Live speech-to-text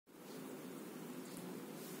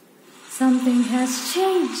something has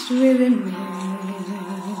changed within me.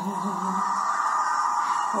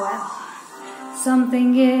 Well, something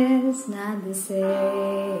is not the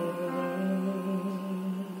same.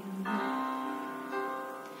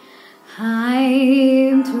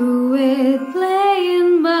 I'm through with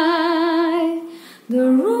playing by the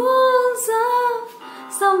rules of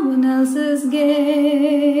someone else's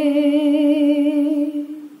game.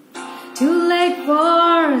 Too late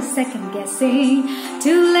for second guessing,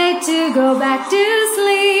 too late to go back to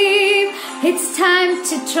sleep. It's time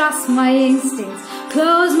to trust my instincts,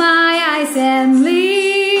 close my eyes and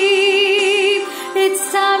leave. It's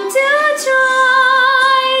time to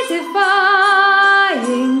try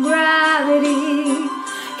defying gravity.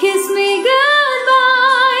 Kiss me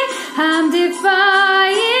goodbye, I'm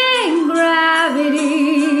defying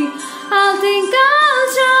gravity. I'll think I'll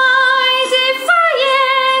try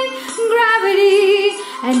defying gravity,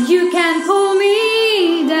 and you can pull me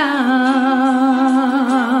down.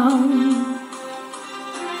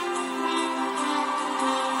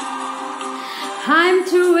 I'm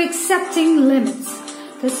through accepting limits,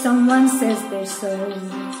 'cause someone says they're so.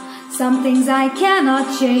 Some things I cannot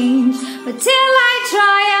change, but till I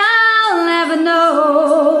try I'll never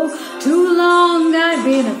know. Too long I've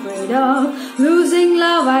been afraid of losing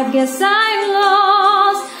love, I guess I'm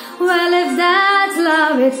lost. Well, if that's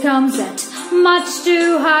love, it comes at much too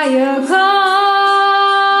high a cost.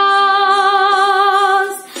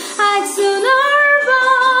 I'd sooner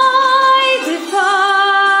buy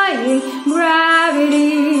defying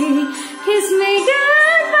gravity. Kiss me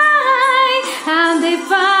goodbye, I'm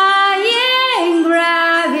defying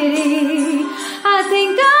gravity. I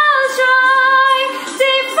think I'll try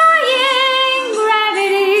defying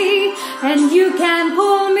gravity, and you can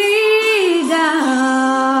pull me down.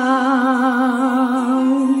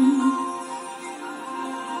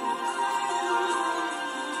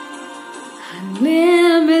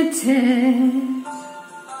 Unlimited,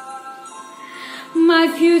 my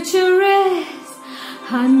future is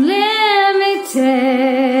unlimited,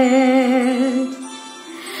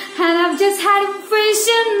 and I've just had a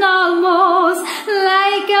vision almost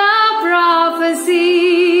like a prophecy.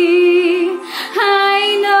 I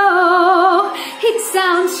know it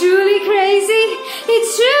sounds truly crazy,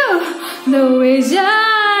 it's true, the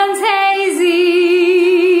vision's hazy,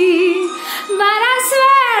 but I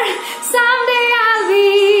swear someday I'll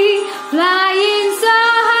be flying so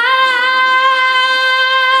high.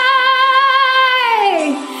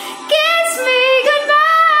 Kiss me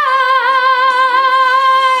goodbye.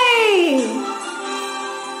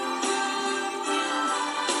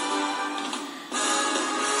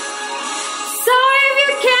 So if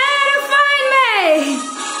you can't find me,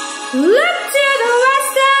 look to the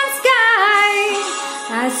western sky.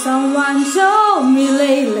 As someone told me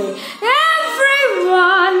lately,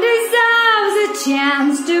 everyone deserves a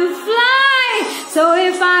chance to fly. So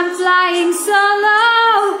if I'm flying solo,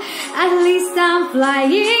 at least I'm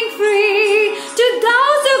flying free. To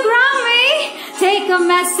those who ground me, take a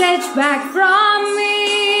message back from me.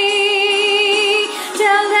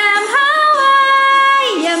 Tell them how I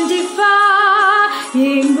am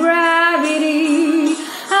defying gravity.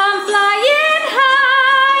 I'm flying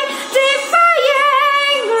high,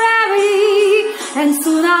 defying gravity, and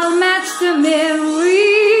soon I'll match the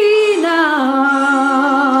arena.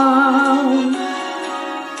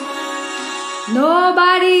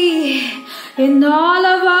 Nobody in all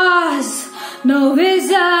of us knows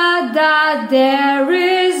that there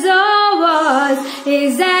is a us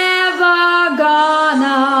is